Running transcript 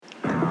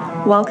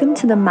Welcome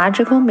to the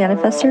Magical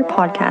Manifester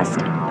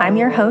podcast. I'm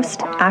your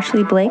host,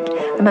 Ashley Blake.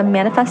 I'm a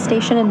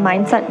manifestation and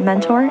mindset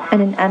mentor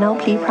and an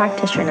NLP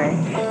practitioner.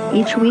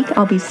 Each week,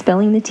 I'll be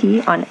spilling the tea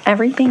on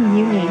everything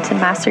you need to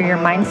master your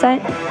mindset,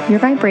 your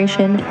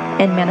vibration,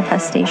 and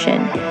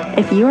manifestation.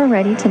 If you are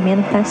ready to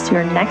manifest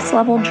your next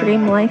level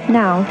dream life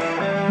now,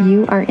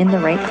 you are in the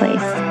right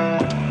place.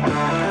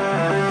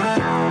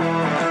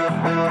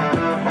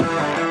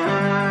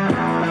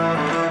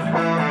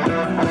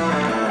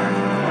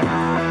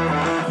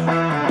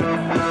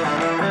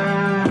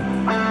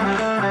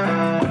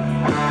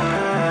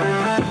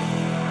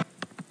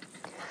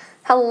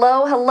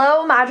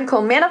 Hello,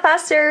 magical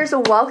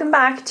manifestors. Welcome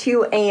back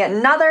to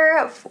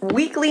another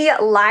weekly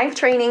live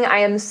training. I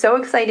am so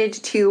excited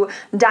to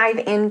dive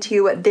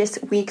into this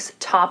week's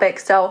topic.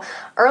 So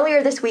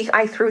earlier this week,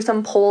 I threw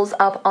some polls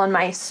up on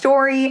my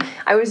story.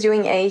 I was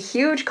doing a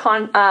huge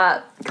content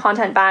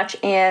batch,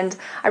 and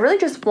I really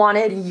just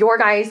wanted your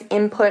guys'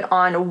 input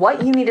on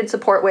what you needed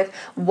support with,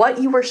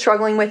 what you were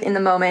struggling with in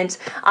the moment,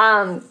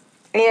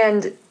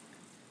 and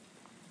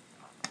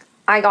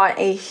I got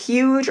a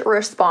huge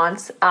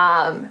response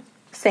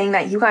saying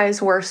that you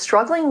guys were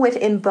struggling with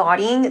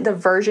embodying the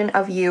version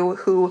of you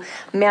who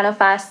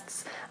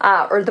manifests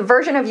or the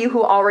version of you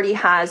who already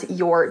has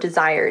your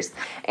desires.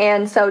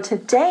 And so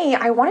today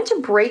I wanted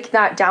to break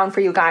that down for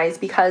you guys,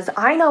 because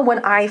I know when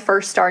I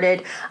first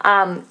started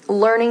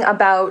learning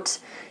about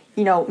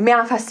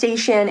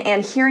manifestation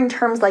and hearing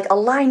terms like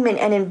alignment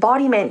and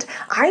embodiment,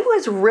 I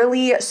was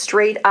really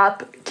straight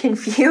up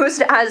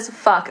confused as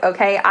fuck,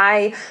 okay?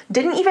 I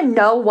didn't even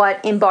know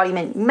what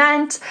embodiment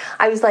meant.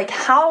 I was like,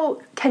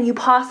 how can you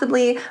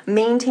possibly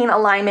maintain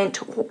alignment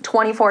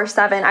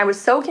 24/7? I was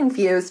so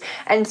confused.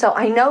 And so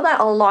I know that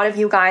a lot of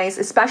you guys,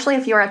 especially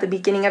if you're at the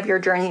beginning of your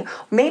journey,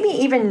 maybe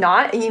even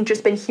not, and you've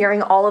just been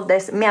hearing all of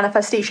this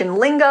manifestation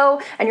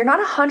lingo and you're not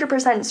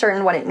 100%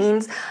 certain what it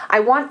means, I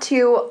want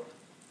to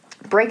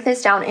break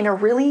this down in a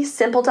really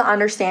simple to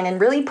understand and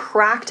really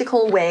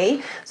practical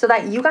way so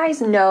that you guys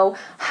know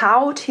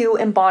how to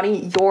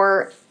embody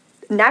your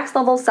next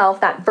level self,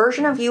 that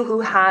version of you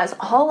who has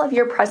all of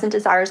your present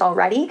desires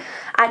already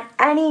at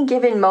any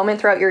given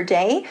moment throughout your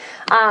day,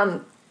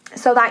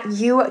 so that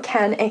you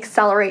can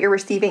accelerate your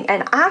receiving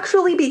and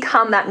actually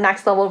become that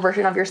next level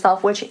version of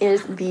yourself, which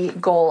is the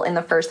goal in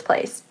the first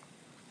place.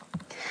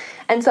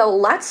 And so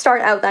let's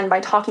start out then by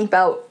talking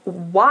about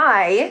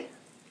why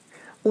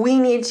we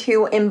need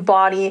to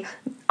embody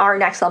our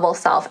next level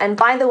self. And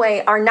by the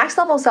way, our next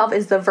level self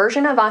is the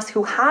version of us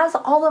who has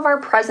all of our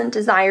present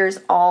desires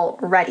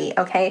already,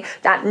 okay?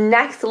 That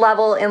next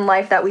level in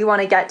life that we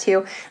want to get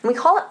to. And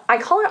I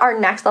call it our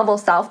next level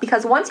self,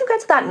 because once you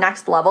get to that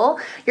next level,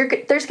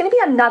 there's going to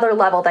be another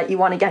level that you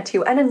want to get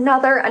to, and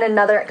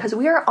another, because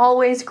we are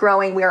always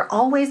growing. We are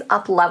always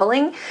up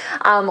leveling.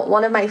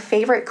 One of my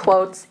favorite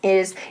quotes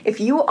is, if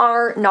you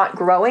are not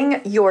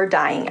growing, you're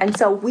dying. And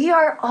so we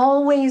are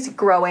always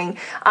growing.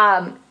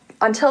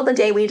 Until the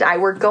day we die,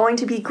 we're going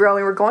to be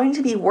growing, we're going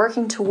to be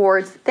working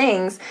towards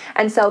things.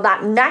 And so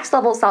that next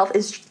level self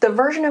is the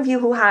version of you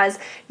who has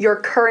your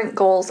current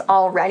goals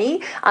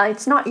already.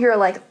 It's not your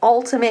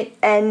ultimate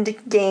end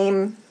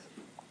game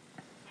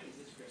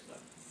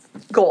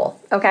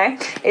goal, okay?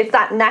 It's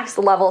that next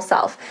level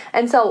self.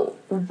 And so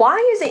why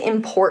is it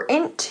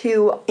important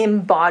to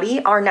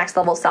embody our next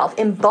level self?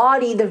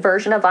 Embody the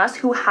version of us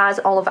who has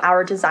all of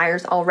our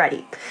desires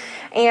already.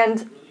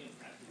 And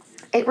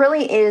it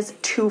really is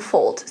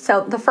twofold.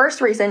 So the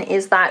first reason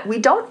is that we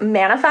don't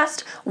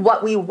manifest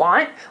what we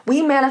want,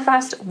 we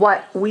manifest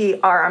what we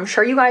are. I'm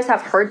sure you guys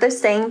have heard this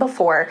saying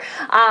before.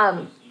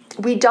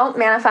 We don't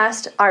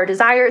manifest our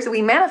desires,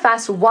 we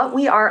manifest what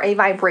we are a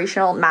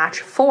vibrational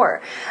match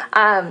for.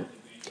 And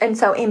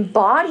so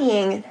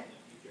embodying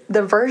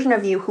the version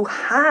of you who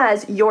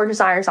has your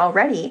desires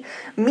already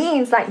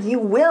means that you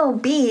will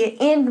be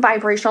in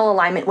vibrational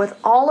alignment with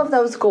all of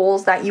those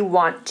goals that you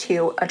want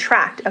to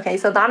attract. Okay,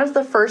 so that is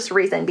the first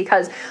reason,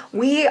 because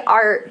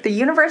the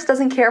universe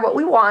doesn't care what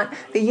we want.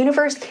 The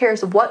universe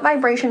cares what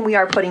vibration we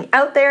are putting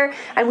out there,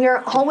 and we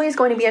are always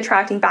going to be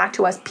attracting back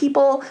to us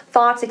people,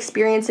 thoughts,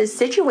 experiences,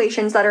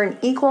 situations that are an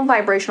equal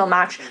vibrational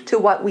match to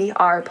what we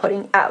are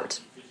putting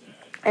out.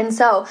 And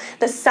so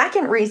the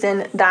second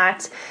reason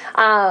that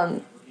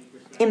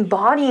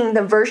embodying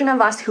the version of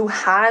us who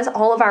has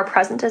all of our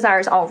present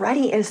desires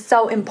already is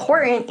so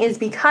important is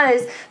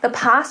because the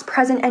past,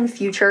 present, and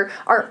future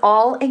are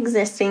all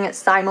existing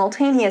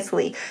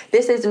simultaneously.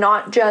 This is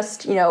not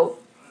just,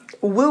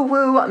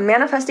 woo-woo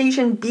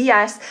manifestation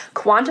BS.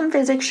 Quantum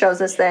physics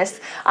shows us this.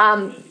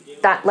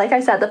 That, like I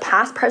said, the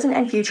past, present,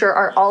 and future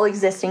are all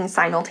existing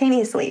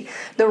simultaneously.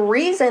 The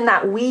reason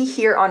that we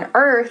here on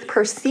Earth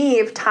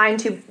perceive time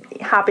to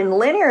happen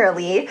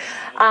linearly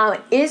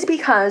is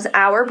because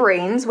our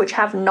brains, which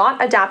have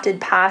not adapted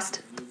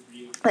past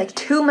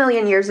 2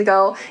 million years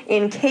ago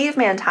in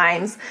caveman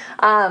times,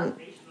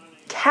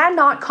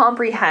 cannot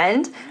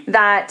comprehend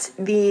that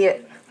the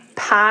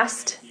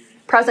past,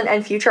 present,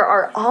 and future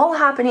are all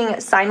happening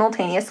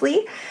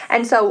simultaneously.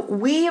 And so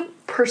we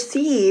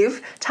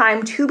perceive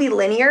time to be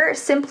linear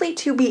simply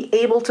to be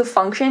able to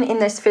function in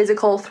this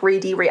physical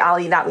 3D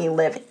reality that we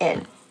live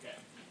in.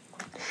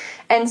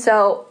 And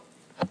so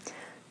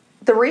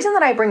the reason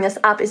that I bring this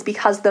up is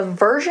because the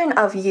version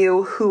of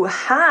you who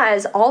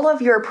has all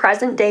of your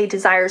present day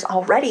desires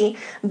already,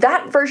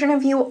 that version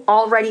of you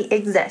already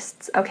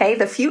exists, okay?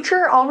 The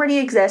future already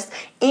exists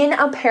in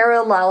a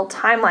parallel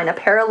timeline, a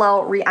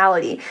parallel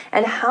reality.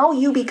 And how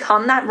you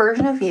become that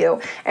version of you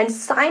and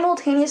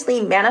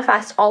simultaneously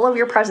manifest all of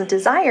your present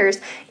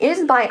desires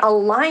is by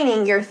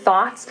aligning your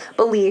thoughts,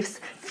 beliefs,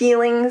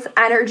 feelings,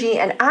 energy,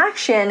 and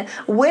action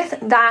with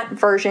that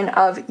version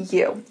of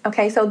you.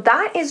 Okay, so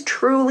that is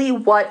truly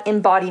what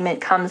embodiment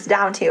comes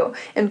down to.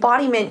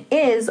 Embodiment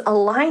is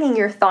aligning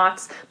your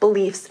thoughts,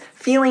 beliefs,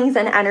 feelings,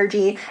 and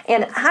energy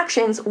and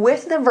actions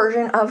with the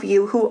version of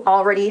you who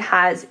already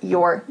has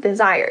your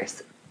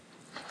desires.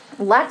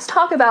 Let's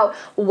talk about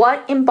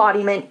what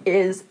embodiment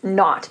is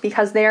not,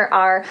 because there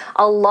are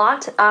a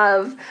lot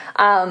of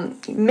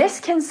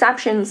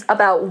misconceptions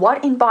about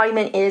what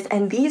embodiment is,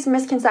 and these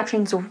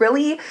misconceptions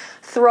really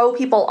throw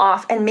people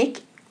off and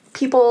make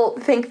people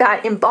think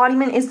that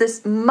embodiment is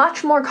this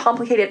much more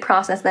complicated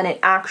process than it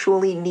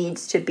actually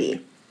needs to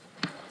be.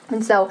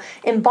 And so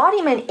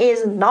embodiment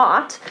is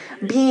not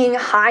being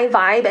high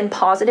vibe and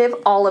positive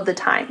all of the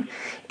time.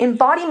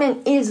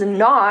 Embodiment is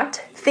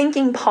not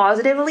thinking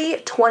positively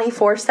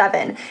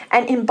 24/7.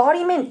 And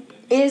embodiment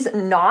is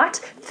not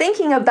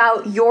thinking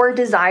about your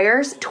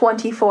desires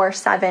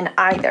 24/7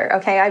 either,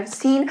 okay? I've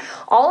seen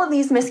all of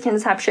these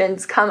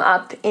misconceptions come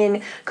up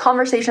in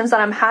conversations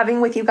that I'm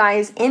having with you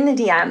guys in the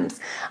DMs.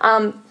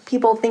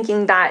 People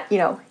thinking that,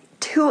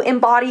 to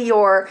embody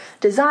your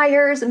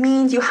desires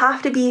means you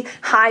have to be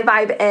high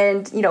vibe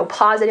and,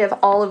 positive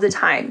all of the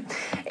time.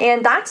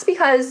 And that's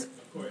because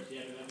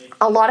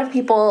a lot of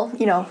people,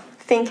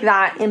 think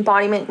that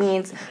embodiment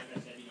means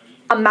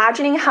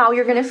imagining how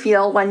you're going to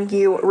feel when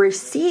you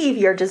receive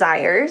your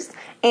desires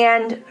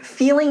and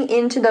feeling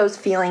into those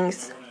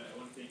feelings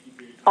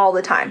all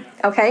the time,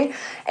 okay?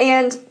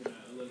 And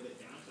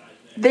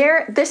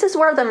this is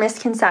where the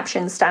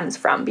misconception stems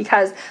from,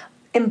 because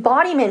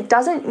embodiment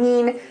doesn't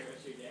mean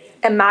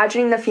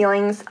imagining the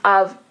feelings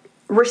of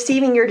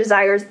receiving your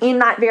desires in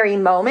that very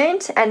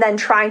moment and then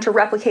trying to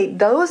replicate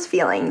those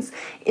feelings.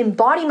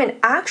 Embodiment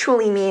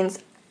actually means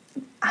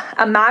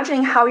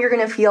imagining how you're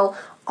going to feel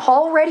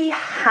already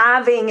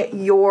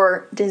having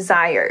your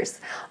desires,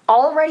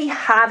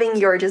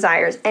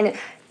 and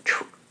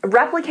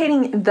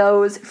replicating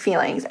those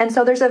feelings. And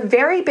so there's a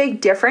very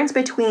big difference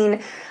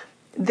between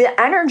the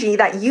energy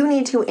that you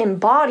need to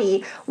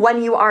embody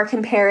when you are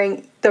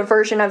comparing the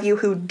version of you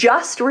who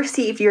just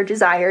received your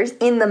desires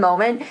in the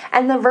moment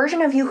and the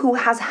version of you who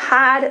has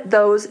had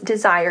those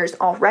desires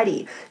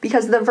already.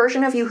 Because the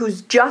version of you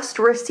who's just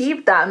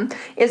received them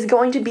is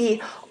going to be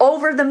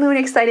over the moon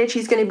excited.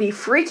 She's going to be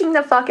freaking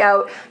the fuck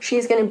out.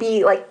 She's going to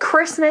be like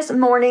Christmas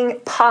morning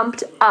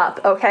pumped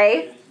up,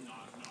 okay?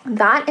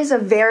 That is a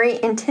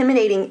very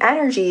intimidating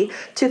energy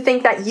to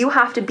think that you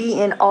have to be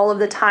in all of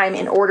the time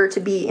in order to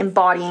be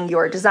embodying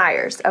your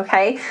desires,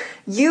 okay?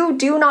 You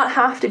do not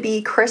have to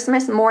be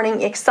Christmas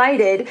morning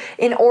excited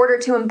in order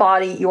to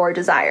embody your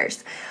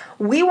desires.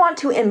 We want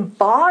to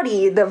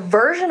embody the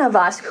version of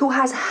us who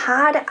has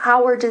had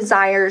our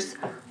desires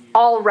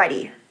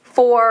already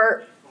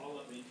for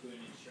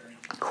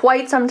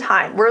quite some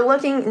time. We're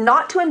looking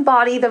not to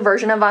embody the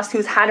version of us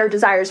who's had our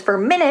desires for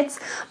minutes,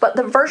 but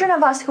the version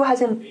of us who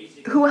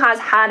has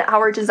had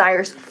our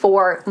desires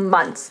for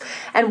months.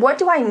 And what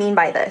do I mean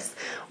by this?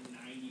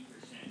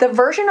 The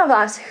version of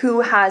us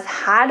who has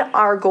had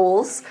our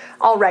goals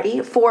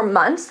already for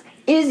months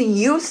is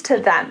used to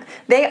them.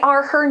 They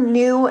are her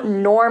new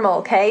normal,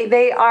 okay?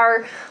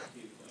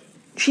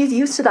 She's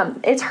used to them.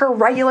 It's her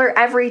regular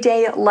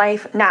everyday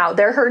life now.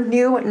 They're her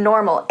new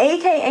normal,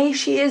 aka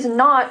she is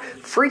not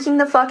freaking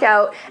the fuck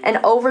out and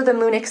over the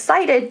moon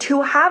excited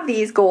to have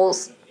these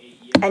goals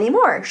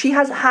anymore. She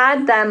has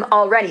had them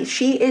already.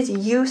 She is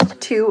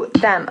used to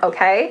them,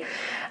 okay?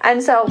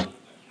 And so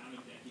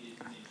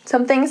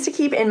some things to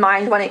keep in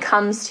mind when it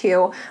comes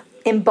to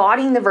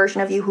embodying the version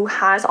of you who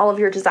has all of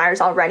your desires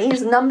already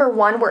is, number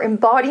one, we're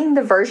embodying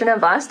the version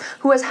of us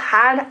who has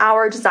had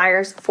our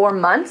desires for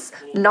months,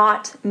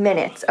 not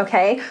minutes,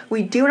 okay?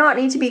 We do not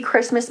need to be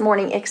Christmas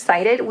morning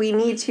excited. We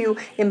need to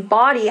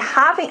embody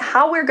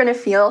how we're going to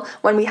feel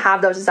when we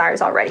have those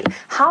desires already.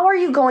 How are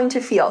you going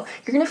to feel?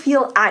 You're going to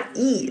feel at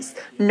ease,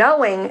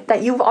 knowing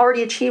that you've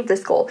already achieved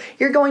this goal.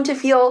 You're going to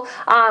feel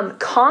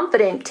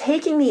confident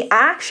taking the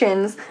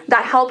actions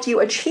that helped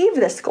you achieve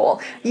this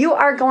goal. You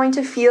are going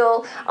to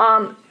feel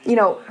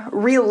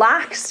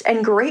relaxed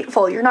and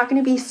grateful. You're not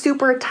going to be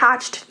super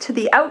attached to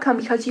the outcome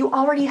because you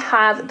already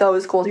have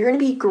those goals. You're going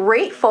to be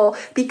grateful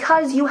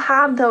because you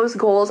have those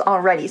goals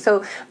already.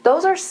 So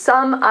those are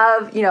some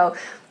of,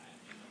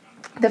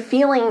 the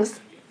feelings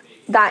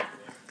that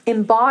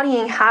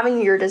embodying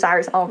having your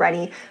desires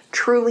already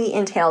truly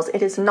entails.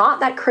 It is not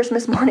that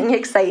Christmas morning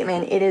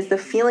excitement. It is the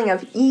feeling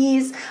of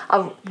ease,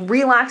 of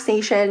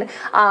relaxation,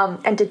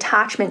 and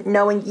detachment,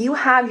 knowing you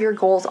have your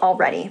goals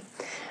already.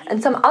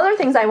 And some other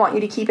things I want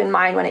you to keep in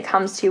mind when it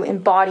comes to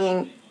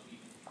embodying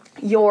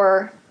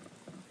your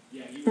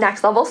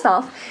next level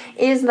self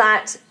is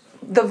that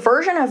the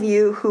version of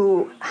you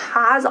who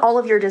has all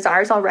of your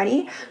desires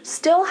already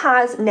still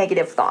has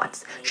negative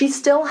thoughts. She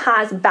still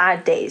has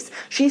bad days.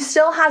 She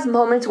still has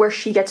moments where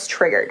she gets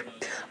triggered.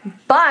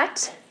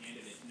 But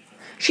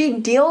she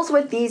deals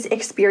with these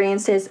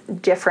experiences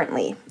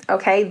differently,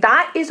 okay?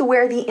 That is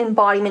where the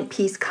embodiment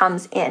piece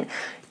comes in.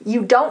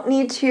 You don't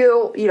need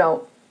to,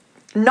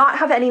 not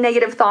have any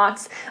negative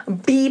thoughts,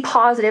 be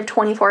positive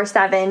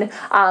 24/7,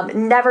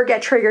 never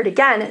get triggered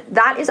again.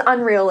 That is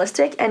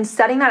unrealistic, and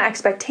setting that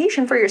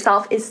expectation for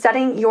yourself is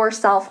setting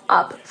yourself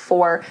up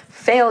for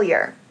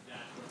failure.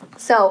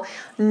 So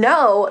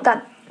know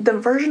that the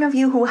version of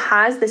you who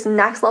has this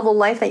next level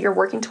life that you're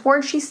working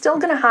towards, she's still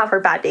going to have her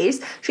bad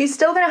days. She's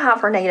still going to have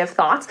her negative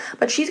thoughts,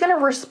 but she's going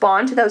to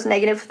respond to those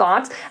negative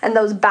thoughts and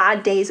those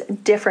bad days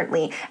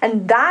differently.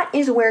 And that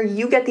is where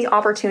you get the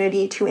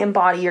opportunity to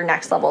embody your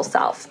next level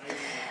self.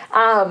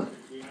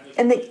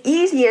 And the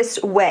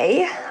easiest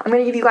way, I'm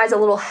going to give you guys a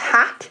little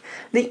hack.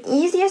 The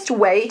easiest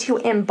way to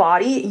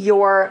embody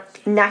your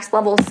next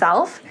level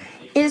self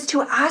is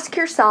to ask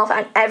yourself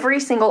at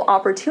every single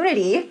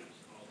opportunity,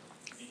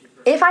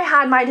 if I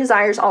had my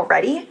desires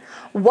already,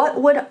 what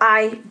would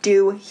I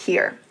do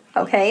here?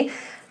 Okay?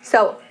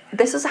 So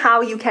this is how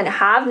you can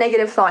have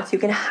negative thoughts. You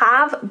can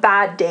have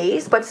bad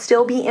days, but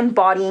still be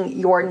embodying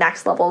your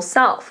next level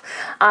self.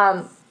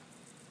 I'm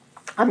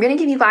going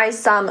to give you guys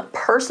some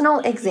personal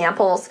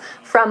examples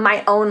from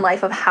my own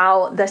life of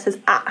how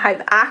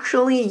I've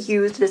actually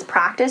used this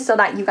practice so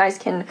that you guys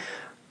can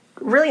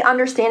really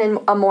understand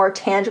in a more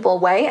tangible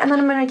way. And then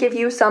I'm going to give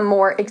you some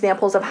more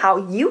examples of how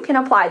you can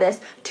apply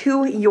this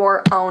to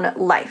your own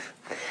life.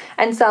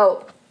 And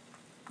so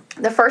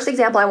the first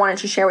example I wanted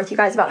to share with you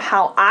guys about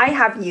how I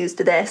have used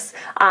this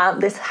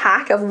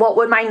hack of what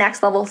would my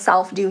next level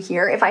self do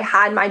here? If I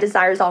had my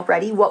desires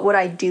already, what would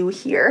I do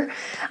here?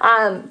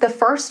 The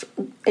first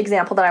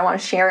example that I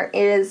want to share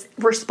is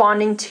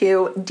responding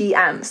to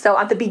DMs. So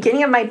at the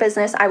beginning of my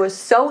business, I was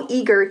so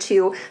eager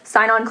to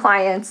sign on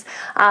clients,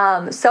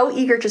 so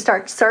eager to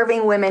start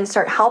serving women,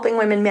 start helping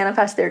women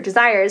manifest their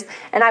desires.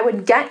 And I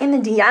would get in the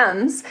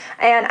DMs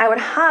and I would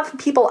have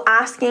people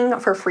asking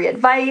for free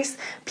advice,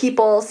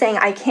 people saying,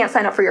 I can't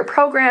sign up for your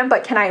program,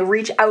 but can I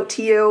reach out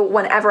to you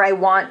whenever I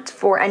want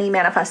for any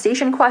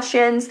manifestation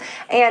questions?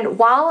 And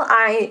while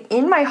I,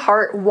 in my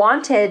heart,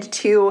 wanted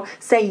to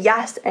say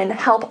yes and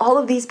help all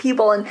of these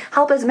people and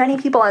help as many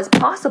people as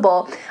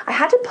possible, I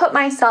had to put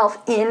myself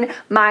in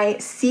my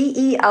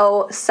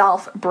CEO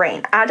self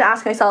brain. I had to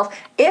ask myself,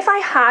 if I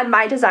had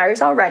my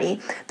desires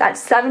already, that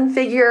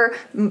 7-figure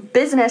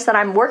business that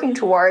I'm working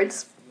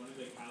towards,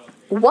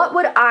 what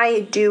would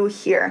I do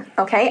here?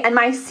 Okay. And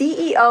my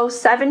CEO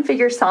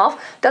 7-figure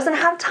self doesn't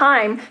have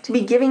time to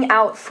be giving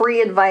out free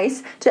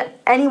advice to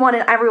anyone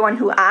and everyone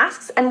who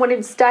asks, and would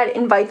instead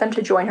invite them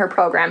to join her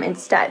program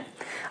instead.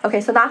 Okay.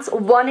 So that's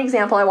one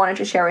example I wanted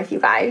to share with you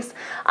guys.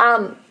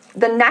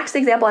 The next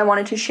example I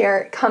wanted to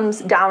share comes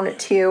down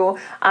to,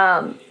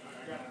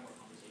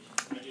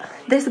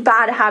 this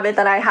bad habit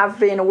that I have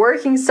been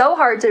working so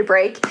hard to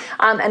break,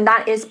 and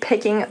that is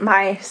picking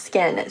my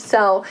skin.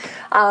 So,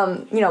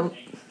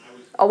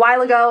 a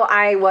while ago,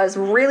 I was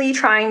really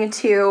trying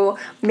to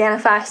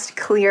manifest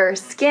clear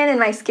skin, and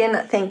my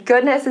skin, thank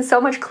goodness, is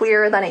so much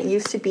clearer than it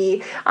used to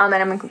be, and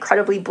I'm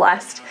incredibly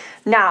blessed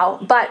now.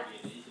 But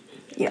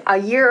a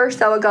year or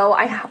so ago,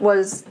 I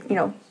was,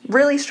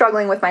 really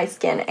struggling with my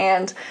skin,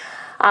 and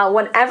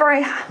whenever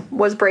I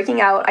was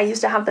breaking out, I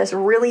used to have this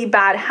really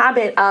bad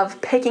habit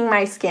of picking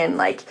my skin,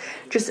 like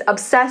just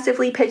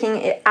obsessively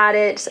picking at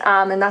it,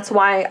 and that's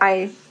why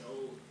I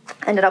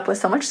ended up with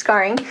so much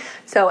scarring.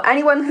 So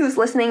anyone who's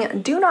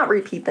listening, do not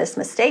repeat this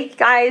mistake,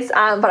 guys.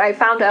 But I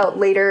found out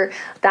later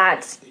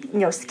that,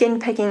 skin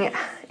picking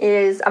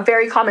is a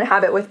very common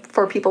habit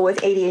for people with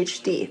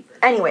ADHD.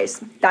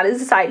 Anyways, that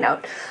is a side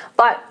note.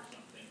 But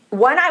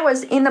when I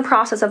was in the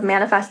process of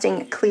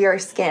manifesting clear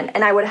skin,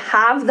 and I would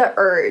have the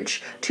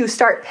urge to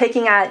start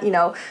picking at,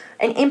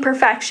 an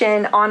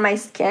imperfection on my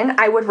skin,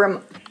 I would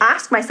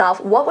ask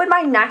myself, what would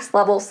my next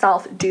level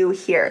self do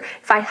here?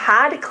 If I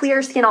had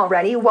clear skin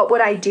already, what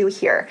would I do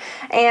here?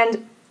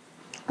 And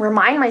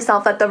remind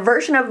myself that the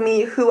version of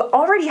me who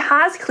already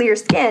has clear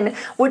skin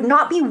would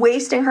not be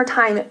wasting her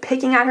time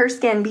picking at her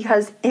skin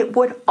because it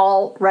would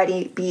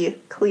already be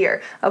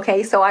clear.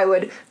 Okay, so I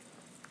would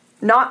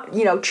not,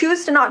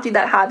 choose to not do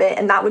that habit,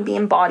 and that would be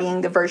embodying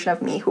the version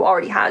of me who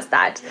already has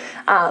that,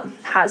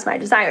 has my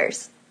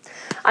desires.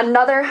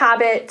 Another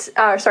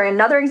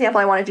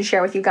example I wanted to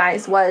share with you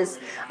guys was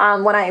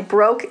when I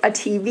broke a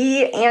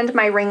TV and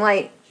my ring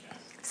light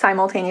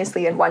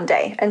simultaneously in one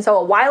day. And so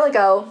a while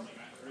ago,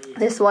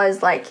 this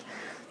was like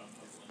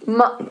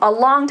a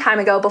long time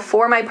ago,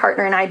 before my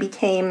partner and I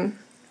became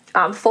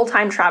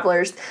full-time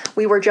travelers.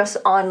 We were just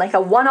on like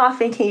a one-off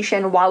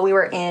vacation while we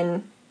were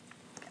in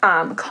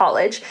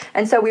college.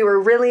 And so we were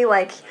really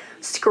like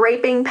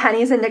scraping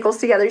pennies and nickels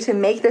together to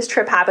make this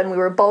trip happen. We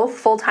were both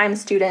full-time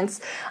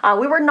students.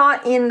 We were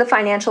not in the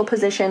financial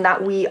position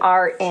that we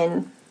are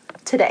in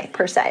today,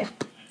 per se.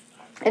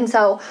 And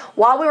so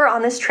while we were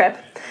on this trip,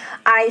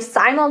 I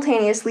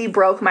simultaneously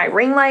broke my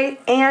ring light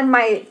and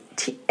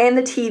and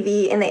the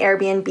TV in the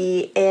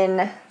Airbnb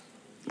in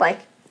like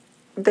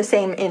the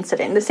same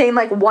incident, the same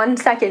like 1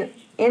 second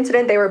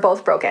incident. They were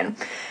both broken.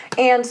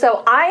 And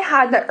so I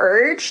had the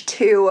urge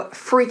to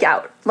freak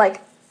out.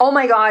 Like, oh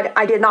my God,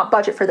 I did not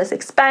budget for this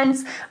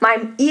expense.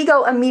 My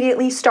ego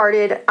immediately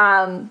started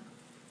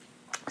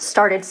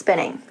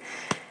spinning.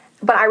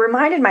 But I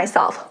reminded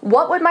myself,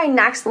 what would my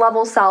next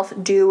level self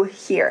do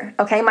here?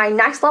 Okay, my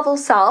next level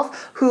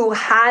self who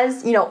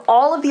has,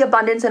 all of the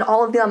abundance and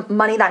all of the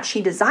money that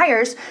she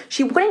desires,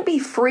 she wouldn't be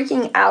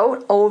freaking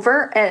out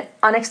over an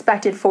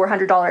unexpected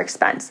 $400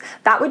 expense.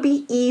 That would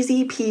be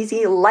easy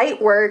peasy,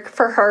 light work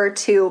for her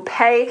to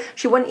pay.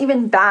 She wouldn't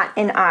even bat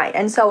an eye.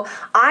 And so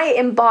I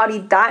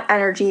embodied that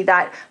energy,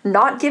 that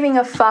not giving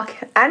a fuck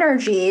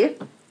energy,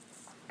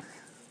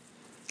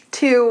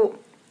 to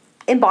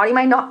embody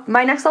my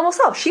next level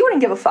self. She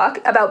wouldn't give a fuck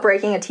about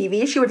breaking a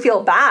TV. She would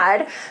feel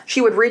bad. She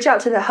would reach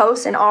out to the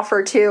host and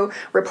offer to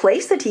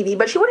replace the TV,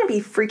 but she wouldn't be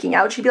freaking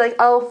out. She'd be like,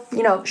 oh,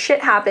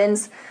 shit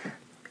happens,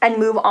 and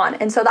move on.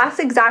 And so that's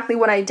exactly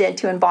what I did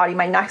to embody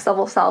my next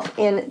level self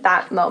in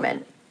that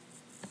moment.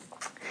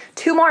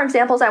 2 more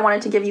examples I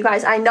wanted to give you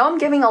guys. I know I'm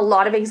giving a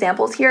lot of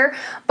examples here,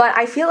 but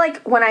I feel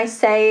like when I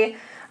say,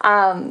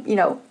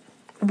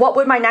 what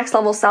would my next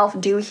level self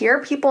do here,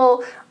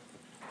 people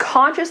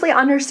consciously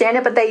understand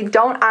it, but they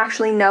don't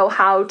actually know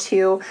how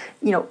to,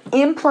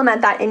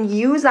 implement that and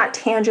use that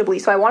tangibly.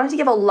 So I wanted to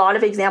give a lot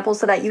of examples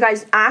so that you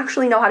guys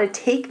actually know how to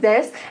take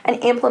this and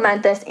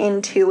implement this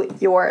into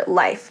your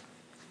life.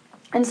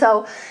 And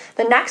so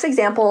the next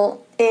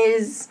example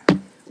is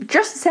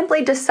just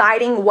simply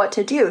deciding what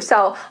to do.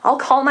 So I'll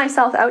call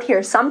myself out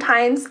here.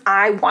 Sometimes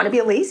I want to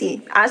be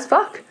lazy as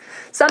fuck.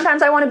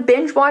 Sometimes I want to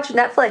binge watch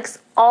Netflix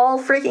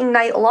all freaking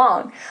night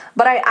long.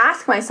 But I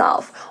ask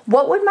myself,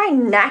 what would my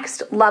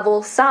next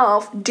level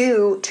self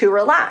do to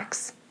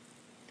relax?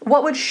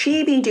 What would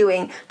she be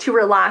doing to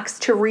relax,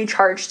 to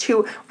recharge,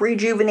 to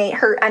rejuvenate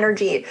her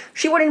energy?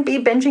 She wouldn't be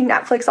binging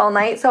Netflix all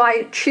night, so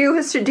I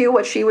choose to do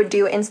what she would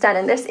do instead.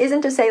 And this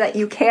isn't to say that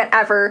you can't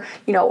ever,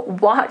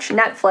 watch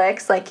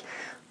Netflix. Like,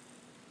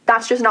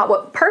 that's just not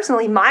what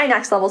personally my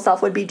next level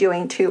self would be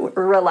doing to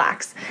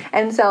relax.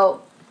 And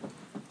so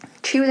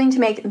choosing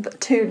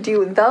to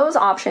do those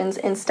options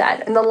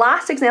instead. And the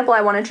last example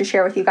I wanted to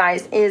share with you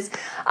guys is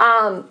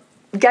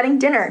getting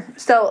dinner.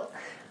 So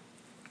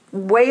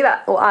way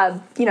back,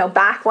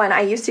 back when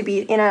I used to be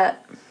in a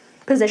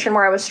position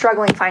where I was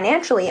struggling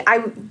financially,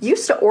 I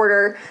used to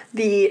order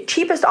the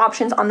cheapest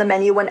options on the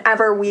menu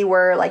whenever we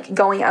were like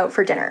going out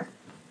for dinner.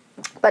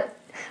 But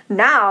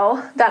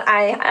now that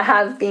I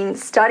have been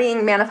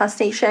studying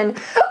manifestation,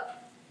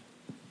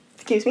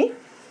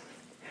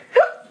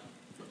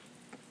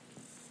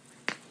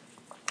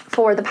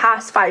 for the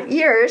past 5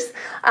 years,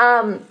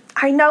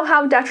 I know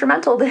how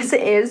detrimental this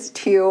is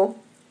to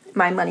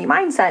my money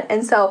mindset.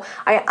 And so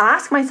I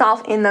ask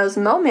myself in those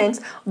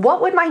moments,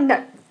 what would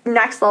my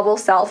next level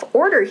self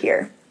order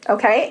here?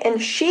 Okay.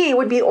 And she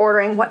would be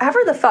ordering whatever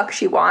the fuck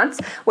she wants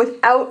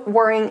without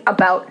worrying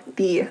about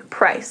the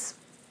price.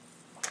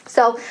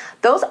 So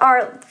those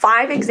are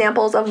 5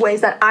 examples of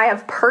ways that I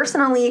have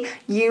personally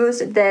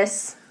used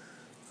this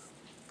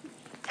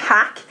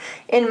hack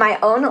in my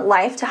own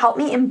life to help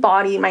me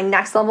embody my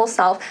next level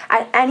self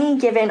at any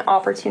given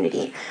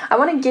opportunity. I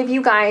want to give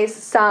you guys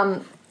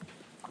some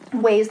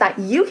ways that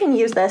you can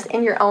use this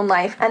in your own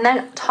life, and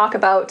then talk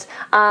about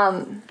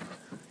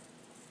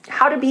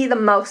how to be the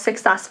most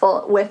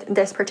successful with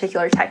this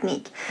particular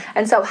technique.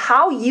 And so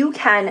how you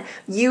can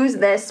use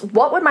this,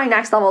 what would my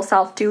next level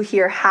self do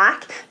here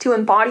hack to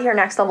embody your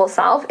next level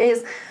self,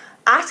 is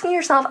asking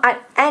yourself at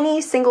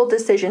any single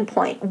decision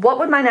point, what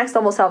would my next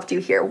level self do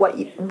here?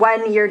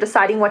 When you're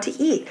deciding what to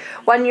eat,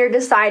 when you're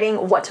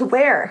deciding what to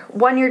wear,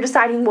 when you're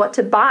deciding what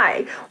to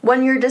buy,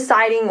 when you're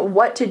deciding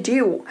what to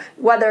do,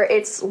 whether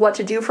it's what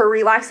to do for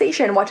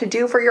relaxation, what to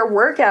do for your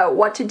workout,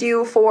 what to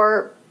do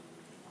for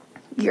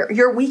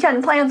your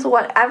weekend plans,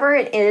 whatever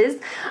it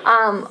is.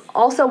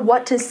 Also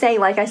what to say,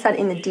 like I said,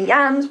 in the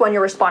DMs, when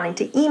you're responding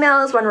to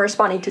emails, when you're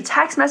responding to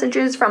text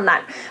messages from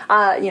that,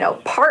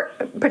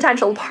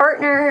 potential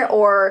partner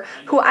or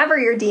whoever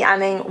you're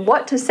DMing,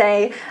 what to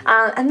say,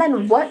 and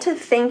then what to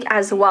think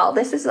as well.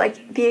 This is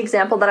like the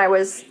example that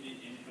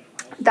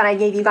I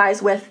gave you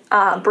guys with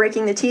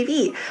breaking the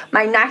TV.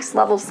 My next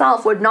level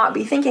self would not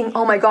be thinking,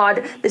 oh my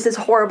God, this is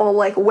horrible.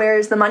 Like,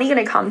 where's the money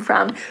going to come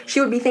from?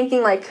 She would be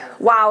thinking like,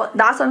 wow,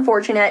 that's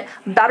unfortunate.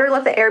 Better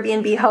let the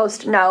Airbnb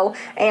host know.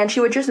 And she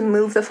would just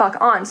move the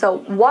fuck on. So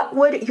what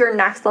would your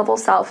next level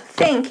self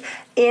think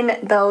in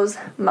those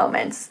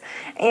moments?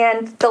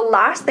 And the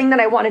last thing that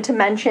I wanted to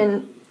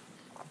mention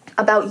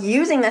about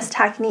using this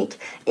technique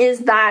is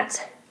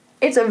that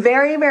it's a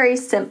very, very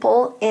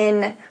simple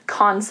in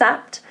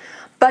concept,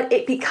 but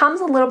it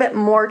becomes a little bit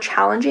more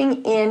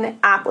challenging in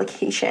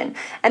application.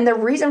 And the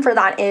reason for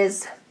that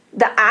is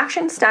the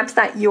action steps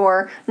that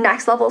your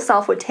next level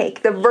self would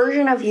take, the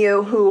version of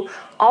you who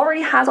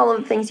already has all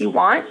of the things you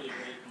want,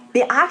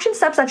 the action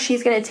steps that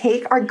she's going to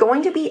take are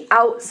going to be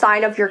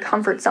outside of your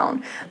comfort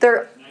zone.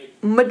 They're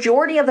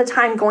majority of the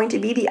time going to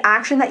be the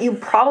action that you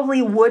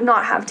probably would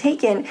not have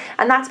taken.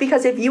 And that's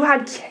because if you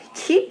had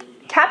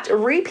kept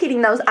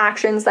repeating those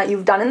actions that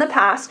you've done in the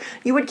past,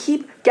 you would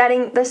keep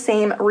getting the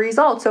same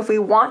results. So if we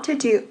want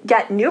to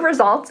get new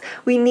results,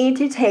 we need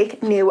to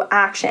take new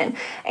action.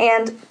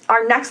 And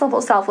our next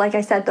level self, like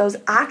I said, those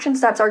action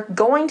steps are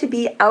going to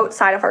be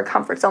outside of our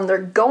comfort zone. They're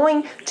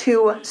going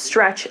to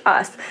stretch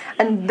us.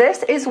 And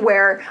this is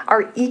where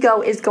our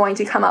ego is going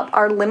to come up.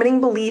 Our limiting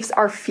beliefs,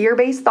 our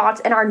fear-based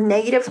thoughts, and our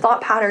negative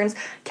thought patterns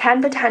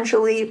can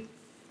potentially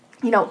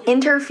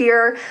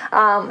interfere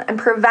and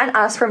prevent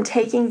us from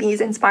taking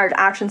these inspired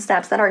action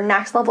steps that our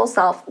next level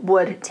self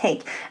would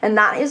take. And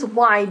that is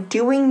why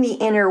doing the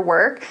inner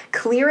work,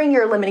 clearing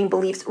your limiting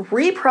beliefs,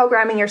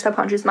 reprogramming your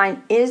subconscious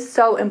mind is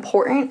so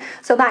important,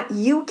 so that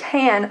you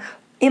can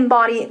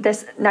embody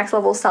this next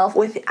level self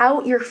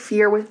without your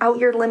fear, without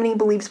your limiting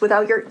beliefs,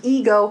 without your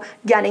ego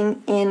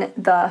getting in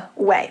the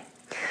way.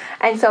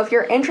 And so if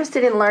you're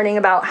interested in learning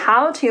about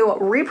how to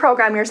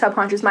reprogram your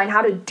subconscious mind,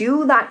 how to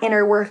do that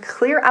inner work,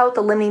 clear out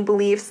the limiting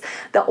beliefs,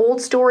 the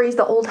old stories,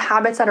 the old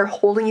habits that are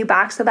holding you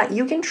back, so that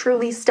you can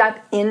truly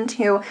step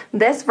into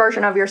this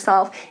version of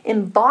yourself,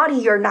 embody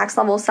your next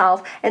level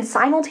self, and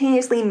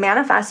simultaneously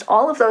manifest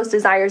all of those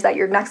desires that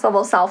your next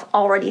level self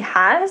already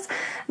has,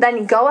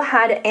 then go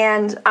ahead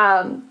and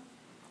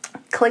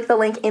click the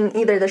link in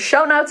either the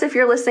show notes if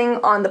you're listening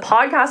on the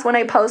podcast when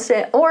I post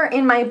it, or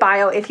in my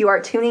bio if you are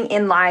tuning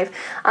in live,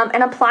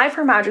 and apply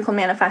for Magical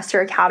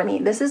Manifestor Academy.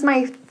 This is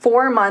my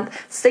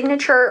 4-month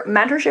signature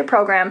mentorship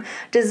program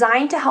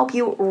designed to help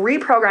you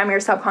reprogram your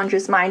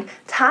subconscious mind,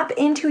 tap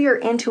into your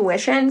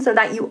intuition so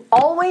that you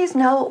always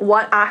know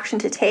what action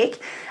to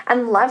take,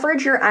 and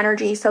leverage your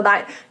energy so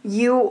that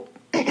you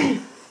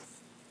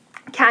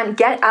can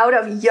get out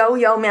of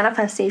yo-yo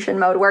manifestation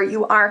mode, where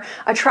you are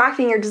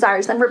attracting your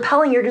desires, then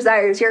repelling your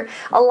desires, you're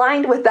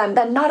aligned with them,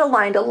 then not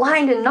aligned,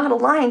 aligned and not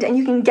aligned, and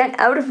you can get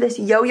out of this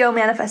yo-yo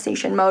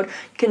manifestation mode.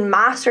 You can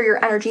master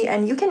your energy,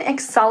 and you can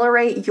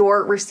accelerate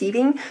your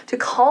receiving to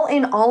call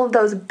in all of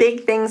those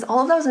big things,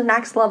 all of those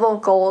next level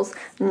goals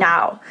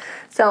now.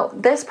 So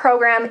this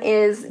program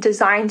is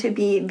designed to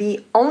be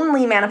the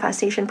only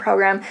manifestation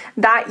program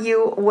that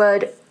you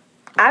would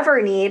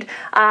ever need.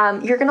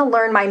 You're going to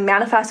learn my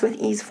Manifest with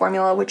Ease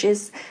formula, which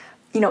is,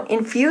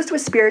 infused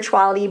with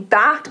spirituality,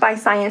 backed by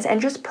science, and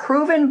just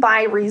proven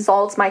by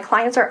results. My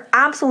clients are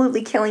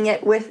absolutely killing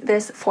it with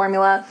this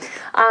formula.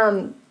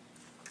 And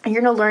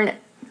you're going to learn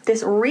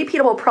this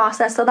repeatable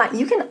process so that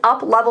you can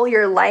up level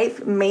your life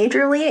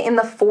majorly in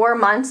the 4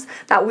 months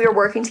that we're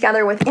working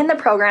together within the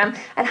program,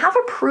 and have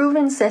a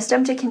proven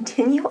system to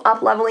continue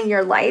up leveling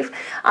your life,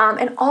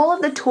 and all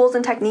of the tools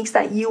and techniques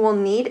that you will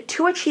need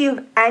to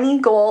achieve any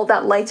goal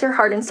that lights your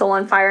heart and soul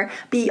on fire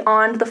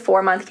beyond the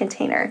 4-month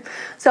container.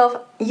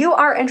 So if you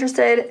are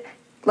interested,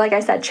 like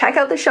I said, check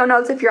out the show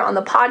notes if you're on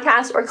the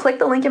podcast, or click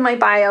the link in my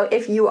bio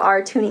if you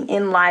are tuning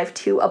in live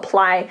to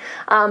apply.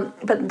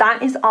 But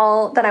that is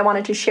all that I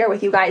wanted to share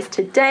with you guys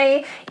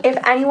today. If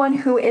anyone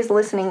who is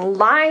listening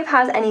live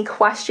has any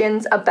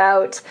questions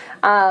about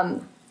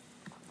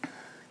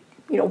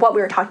what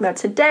we were talking about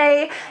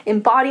today,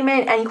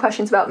 embodiment, any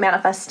questions about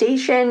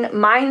manifestation,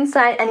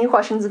 mindset, any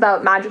questions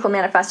about Magical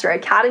Manifestor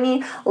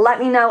Academy, let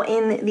me know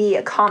in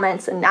the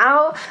comments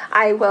now.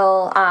 I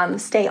will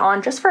stay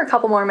on just for a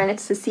couple more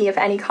minutes to see if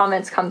any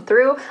comments come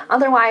through.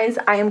 Otherwise,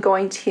 I am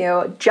going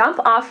to jump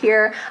off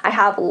here. I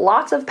have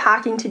lots of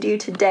packing to do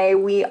today.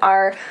 We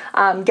are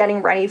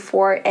getting ready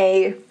for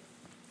a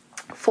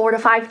 4 to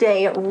 5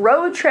 day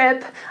road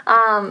trip,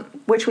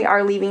 which we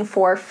are leaving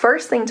for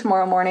first thing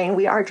tomorrow morning.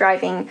 We are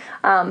driving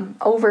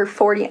over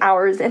 40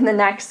 hours in the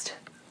next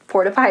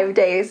 4 to 5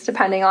 days,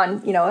 depending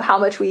on how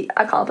much we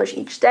accomplish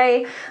each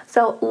day.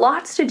 So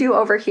lots to do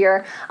over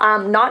here.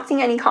 Not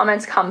seeing any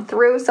comments come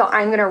through, so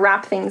I'm going to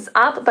wrap things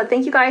up. But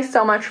thank you guys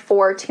so much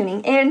for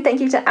tuning in. Thank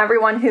you to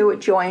everyone who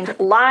joined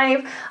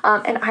live,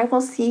 and I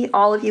will see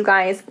all of you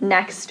guys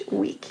next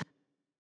week.